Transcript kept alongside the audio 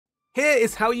Here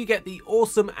is how you get the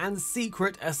awesome and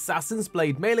secret Assassin's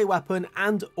Blade melee weapon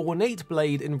and Ornate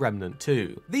blade in Remnant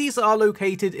 2. These are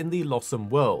located in the Lossum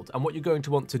world, and what you're going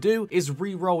to want to do is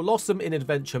re-roll Lossum in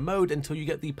adventure mode until you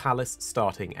get the palace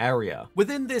starting area.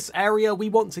 Within this area, we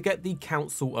want to get the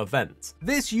council event.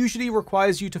 This usually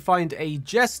requires you to find a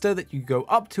jester that you go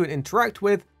up to and interact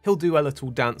with. He'll do a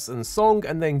little dance and song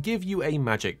and then give you a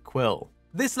magic quill.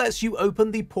 This lets you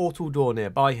open the portal door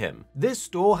nearby him. This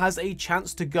door has a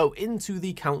chance to go into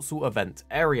the council event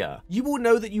area. You will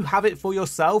know that you have it for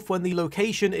yourself when the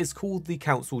location is called the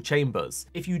council chambers.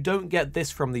 If you don't get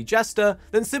this from the jester,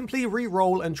 then simply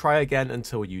re-roll and try again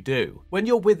until you do. When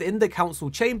you're within the council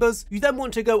chambers, you then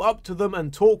want to go up to them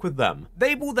and talk with them.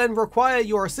 They will then require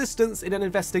your assistance in an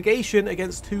investigation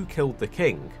against who killed the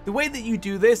king. The way that you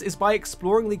do this is by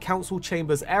exploring the council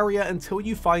chambers area until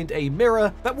you find a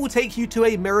mirror that will take you to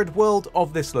a mirrored world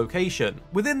of this location.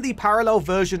 Within the parallel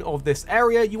version of this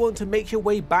area, you want to make your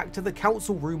way back to the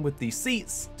council room with the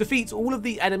seats, defeat all of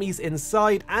the enemies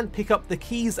inside and pick up the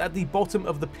keys at the bottom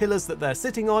of the pillars that they're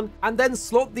sitting on, and then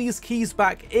slot these keys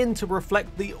back in to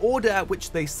reflect the order at which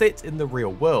they sit in the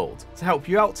real world. To help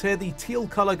you out here, the teal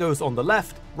color goes on the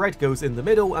left, red goes in the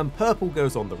middle, and purple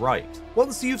goes on the right.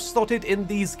 Once you've slotted in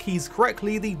these keys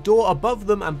correctly, the door above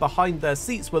them and behind their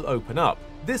seats will open up.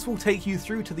 This will take you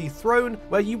through to the throne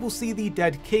where you will see the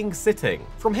dead king sitting.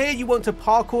 From here you want to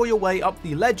parkour your way up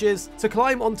the ledges to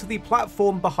climb onto the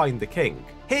platform behind the king.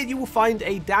 Here you will find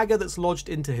a dagger that's lodged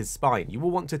into his spine. You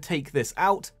will want to take this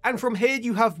out, and from here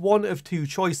you have one of two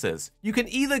choices. You can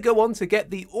either go on to get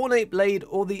the Ornate blade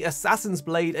or the Assassin's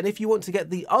blade, and if you want to get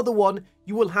the other one,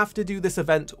 you will have to do this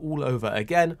event all over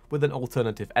again with an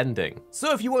alternative ending.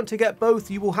 So if you want to get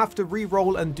both, you will have to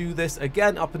re-roll and do this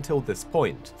again up until this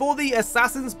point. For the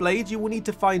Assassin's blade, you will need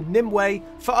to find Nimue.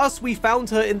 For us, we found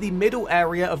her in the middle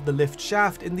area of the lift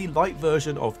shaft in the light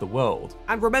version of the world.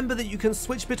 And remember that you can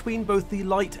switch between both the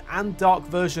light and dark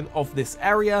version of this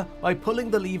area by pulling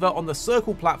the lever on the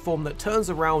circle platform that turns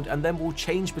around and then will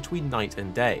change between night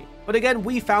and day. But again,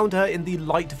 we found her in the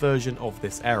light version of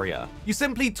this area. You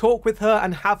simply talk with her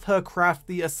and have her craft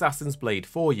the Assassin's blade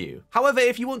for you. However,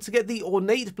 if you want to get the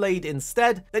Ornate blade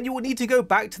instead, then you will need to go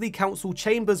back to the council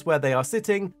chambers where they are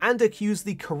sitting and accuse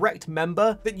the correct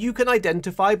member that you can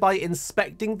identify by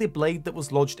inspecting the blade that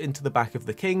was lodged into the back of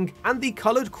the king, and the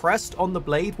coloured crest on the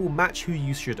blade will match who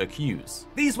you should accuse.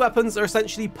 These weapons are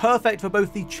essentially perfect for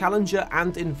both the Challenger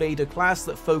and Invader class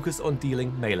that focus on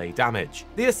dealing melee damage.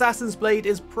 The Assassin's blade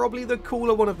is probably the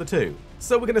cooler one of the two.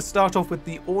 So we're going to start off with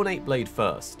the Ornate blade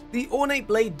first. The Ornate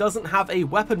blade doesn't have a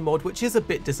weapon mod, which is a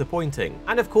bit disappointing.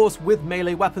 And of course, with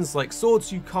melee weapons like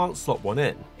swords, you can't slot one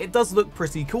in. It does look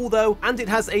pretty cool though, and it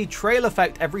has a trail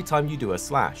effect every time you do a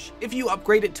slash. If you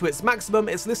upgrade it to its maximum,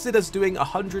 it's listed as doing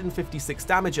 156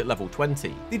 damage at level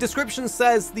 20. The description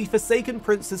says, the Forsaken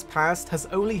Prince's past has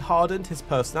only hardened his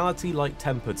personality like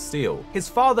tempered steel. His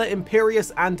father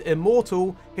imperious and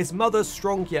immortal, his mother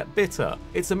strong yet bitter.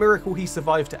 It's a miracle he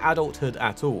survived to adulthood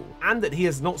at all, and that he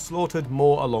has not slaughtered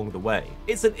more along the way.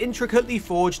 It's an intricately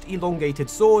forged, elongated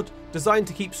sword designed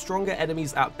to keep stronger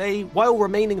enemies at bay while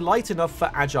remaining light enough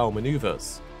for agile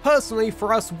maneuvers. Personally,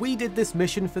 for us, we did this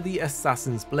mission for the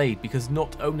Assassin's blade because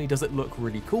not only does it look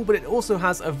really cool, but it also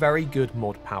has a very good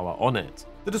mod power on it.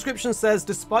 The description says,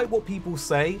 despite what people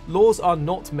say, laws are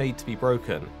not made to be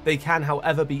broken. They can,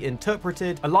 however, be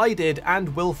interpreted, elided,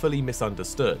 and willfully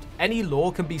misunderstood. Any law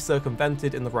can be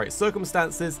circumvented in the right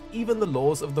circumstances, even the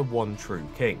laws of the one true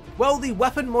king. Well, the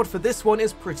weapon mod for this one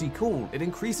is pretty cool. It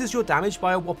increases your damage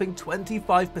by a whopping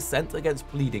 25%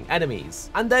 against bleeding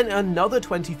enemies, and then another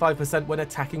 25% when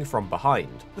attacking from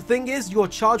behind. The thing is, your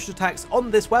charged attacks on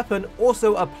this weapon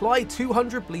also apply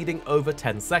 200 bleeding over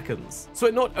 10 seconds. So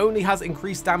it not only has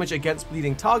increased damage against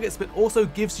bleeding targets, but also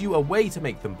gives you a way to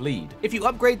make them bleed. If you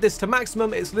upgrade this to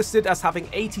maximum, it's listed as having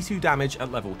 82 damage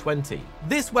at level 20.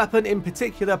 This weapon in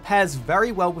particular pairs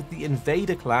very well with the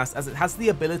Invader class, as it has the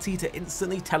ability to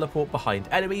instantly teleport behind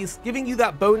enemies, giving you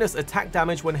that bonus attack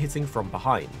damage when hitting from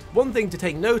behind. One thing to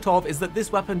take note of is that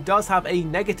this weapon does have a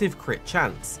negative crit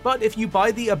chance, but if you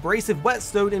buy the Abrasive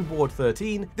Whetstone in Ward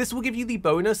 13, this will give you the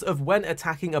bonus of when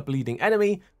attacking a bleeding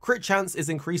enemy, crit chance is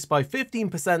increased by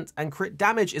 15% and crit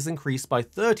damage is increased by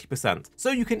 30%, so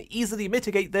you can easily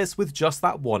mitigate this with just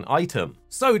that one item.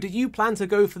 So do you plan to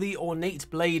go for the Ornate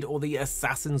blade or the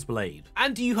Assassin's blade?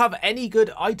 And do you have any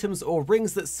good items or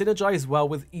rings that synergize well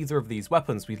with either of these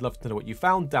weapons? We'd love to know what you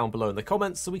found down below in the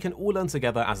comments so we can all learn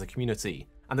together as a community.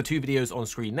 And the two videos on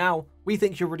screen now, we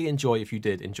think you'll really enjoy if you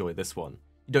did enjoy this one.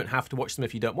 You don't have to watch them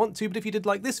if you don't want to, but if you did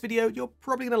like this video, you're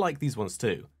probably going to like these ones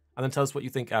too. And then tell us what you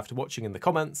think after watching in the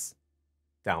comments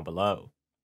down below.